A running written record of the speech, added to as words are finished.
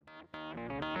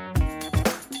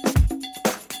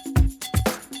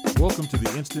Welcome to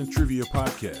the Instant Trivia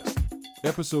Podcast,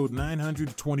 episode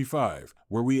 925,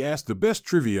 where we ask the best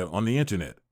trivia on the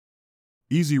internet.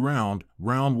 Easy round,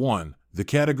 round 1, the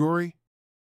category?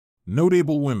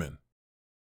 Notable women.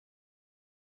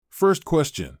 First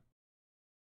question.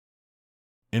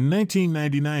 In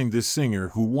 1999, this singer,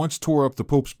 who once tore up the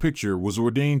Pope's picture, was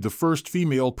ordained the first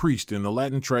female priest in the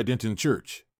Latin Tridentan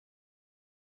Church.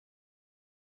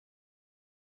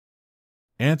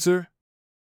 Answer: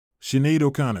 Sinead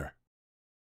O'Connor.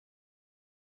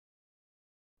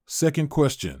 Second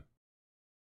question.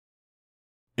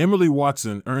 Emily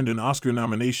Watson earned an Oscar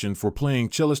nomination for playing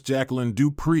cellist Jacqueline du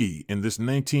Pré in this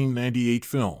 1998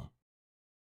 film.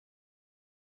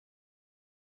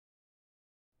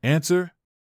 Answer: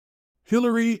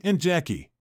 Hillary and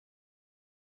Jackie.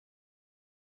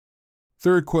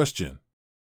 Third question.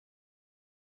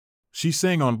 She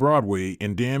sang on Broadway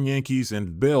in Damn Yankees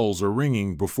and Bells Are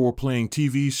Ringing before playing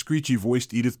TV's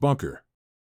screechy-voiced Edith Bunker.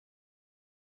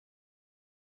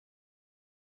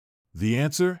 The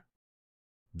answer?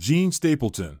 Jean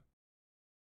Stapleton.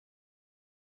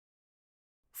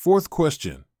 Fourth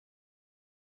question.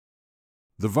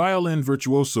 The violin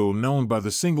virtuoso known by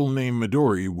the single name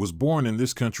Midori was born in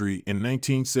this country in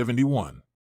 1971.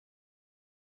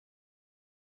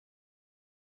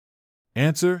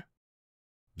 Answer: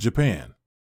 Japan.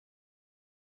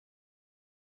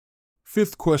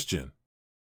 Fifth question.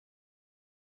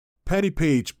 Patti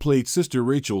Page played Sister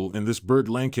Rachel in this Burt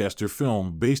Lancaster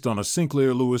film based on a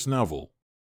Sinclair Lewis novel.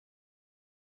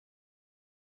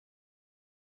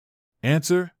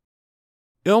 Answer: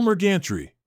 Elmer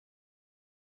Gantry.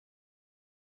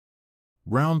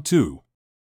 Round 2.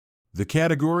 The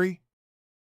category?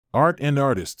 Art and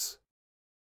Artists.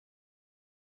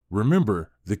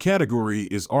 Remember, the category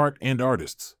is Art and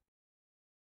Artists.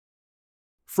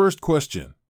 First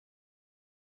question.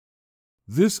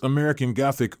 This American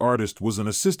Gothic artist was an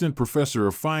assistant professor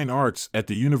of fine arts at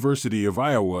the University of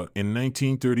Iowa in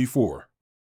 1934.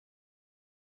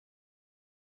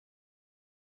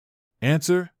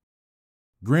 Answer: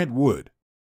 Grant Wood.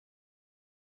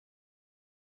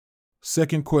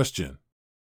 Second question.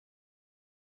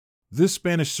 This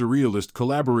Spanish surrealist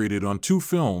collaborated on 2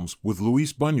 films with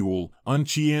Luis Buñuel, Un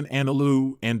Chien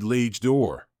Andalou and L'Age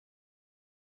d'Or.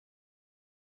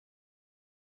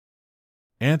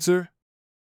 Answer: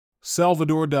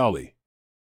 Salvador Dali.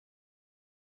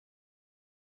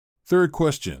 Third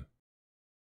question.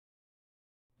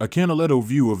 A Canaletto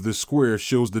view of this square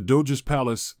shows the Doge's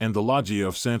Palace and the Loggia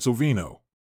of Sansovino.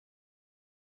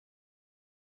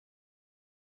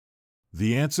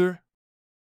 The answer?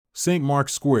 St.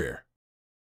 Mark's Square.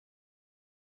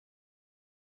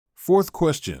 Fourth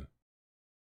question.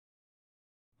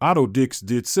 Otto Dix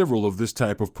did several of this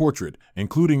type of portrait,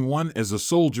 including one as a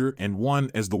soldier and one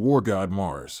as the war god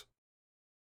Mars.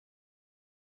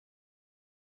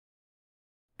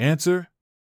 Answer: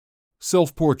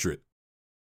 Self-portrait.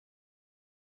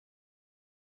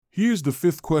 Here's the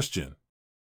fifth question.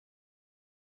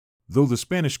 Though the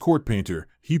Spanish court painter,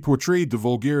 he portrayed the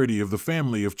vulgarity of the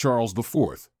family of Charles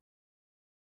IV.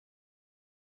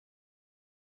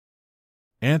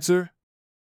 Answer: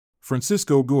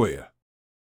 Francisco Goya.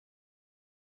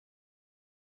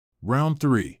 Round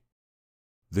 3.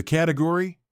 The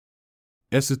category?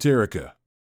 Esoterica.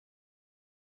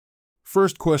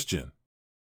 First question.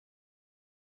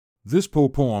 This Poe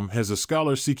poem has a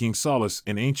scholar seeking solace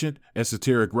in ancient,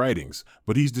 esoteric writings,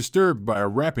 but he's disturbed by a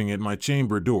rapping at my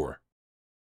chamber door.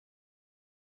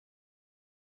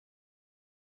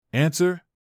 Answer: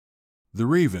 The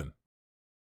Raven.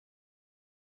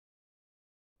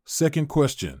 Second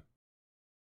question.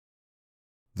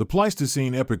 The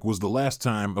Pleistocene epoch was the last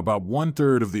time about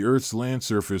 1/3 of the Earth's land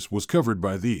surface was covered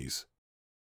by these.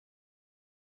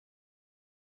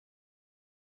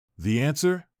 The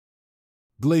answer?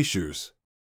 Glaciers.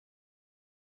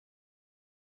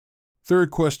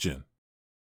 Third question.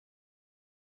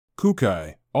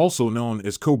 Kukai, also known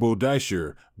as Kobo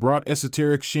Daisher, brought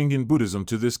esoteric Shingon Buddhism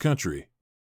to this country.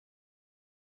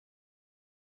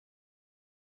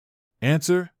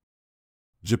 Answer: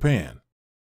 Japan.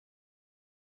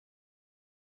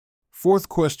 Fourth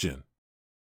question.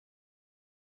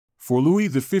 For Louis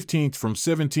XV from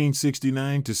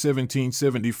 1769 to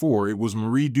 1774 it was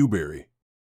Marie Dubarry.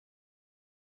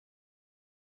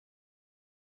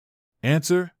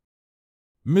 Answer: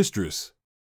 Mistress.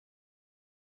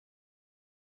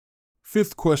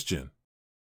 Fifth question.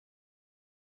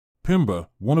 Pemba,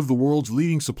 one of the world's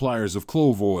leading suppliers of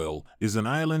clove oil, is an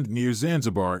island near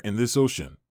Zanzibar in this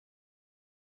ocean.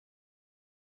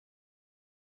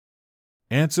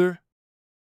 Answer: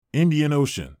 Indian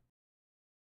Ocean.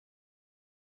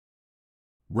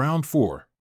 Round 4.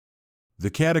 The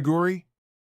category?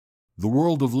 The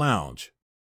world of lounge.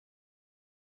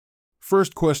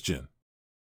 First question.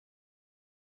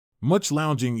 Much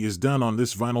lounging is done on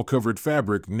this vinyl-covered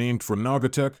fabric named for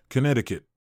Naugatuck, Connecticut.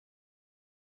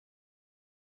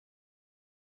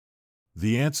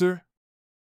 The answer?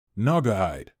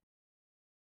 Naugahyde.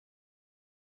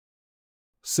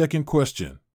 Second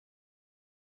question.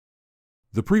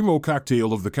 The primo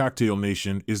cocktail of the cocktail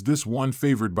nation is this one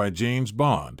favored by James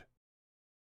Bond.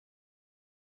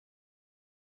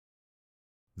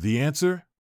 The answer?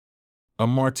 A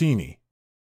martini.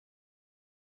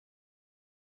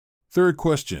 Third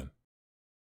question.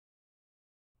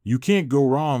 You can't go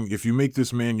wrong if you make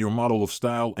this man your model of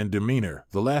style and demeanor.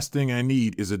 The last thing I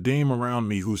need is a dame around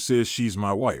me who says she's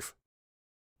my wife.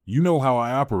 You know how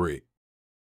I operate.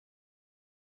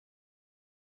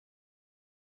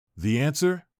 The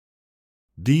answer?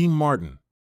 Dean Martin.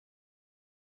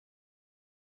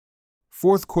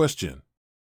 Fourth question.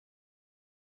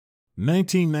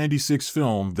 1996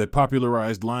 film that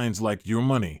popularized lines like "Your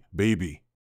money, baby."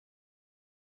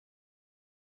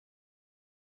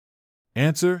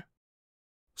 Answer?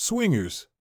 Swingers.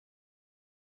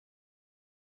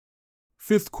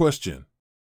 Fifth question.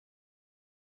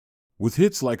 With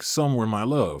hits like "Somewhere My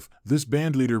Love," this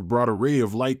bandleader brought a ray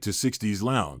of light to 60s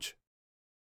lounge.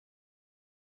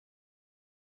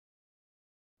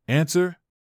 Answer?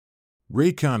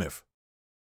 Ray Conniff.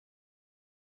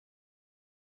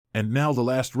 And now the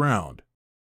last round.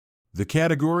 The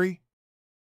category?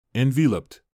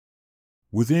 Enveloped.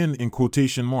 Within in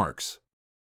quotation marks.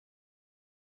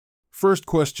 First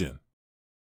question.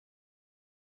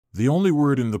 The only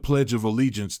word in the Pledge of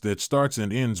Allegiance that starts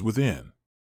and ends with N.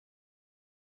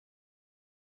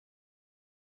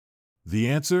 The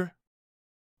answer?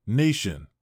 Nation.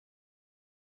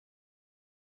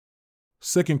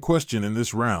 Second question in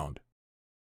this round.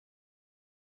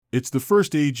 It's the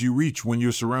first age you reach when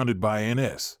you're surrounded by an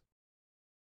S.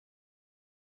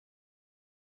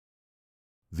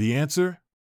 The answer?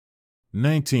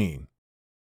 19.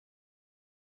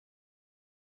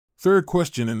 Third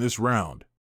question in this round.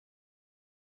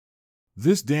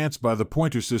 This dance by the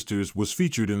Pointer Sisters was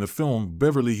featured in the film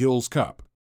Beverly Hills Cop.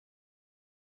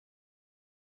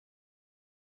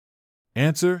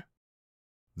 Answer?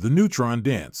 The Neutron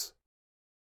Dance.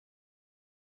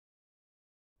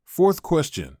 Fourth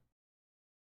question.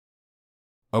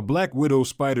 A black widow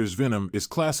spider's venom is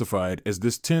classified as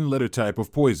this 10-letter type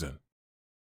of poison.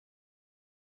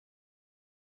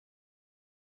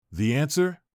 The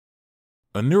answer?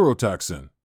 A neurotoxin.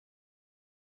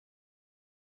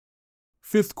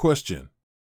 Fifth question.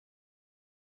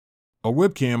 A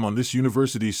webcam on this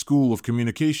university's School of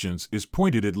Communications is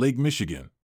pointed at Lake Michigan.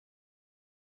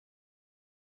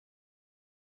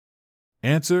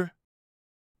 Answer?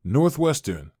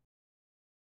 Northwestern.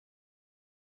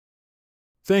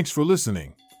 Thanks for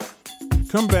listening.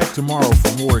 Come back tomorrow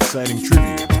for more exciting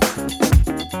trivia.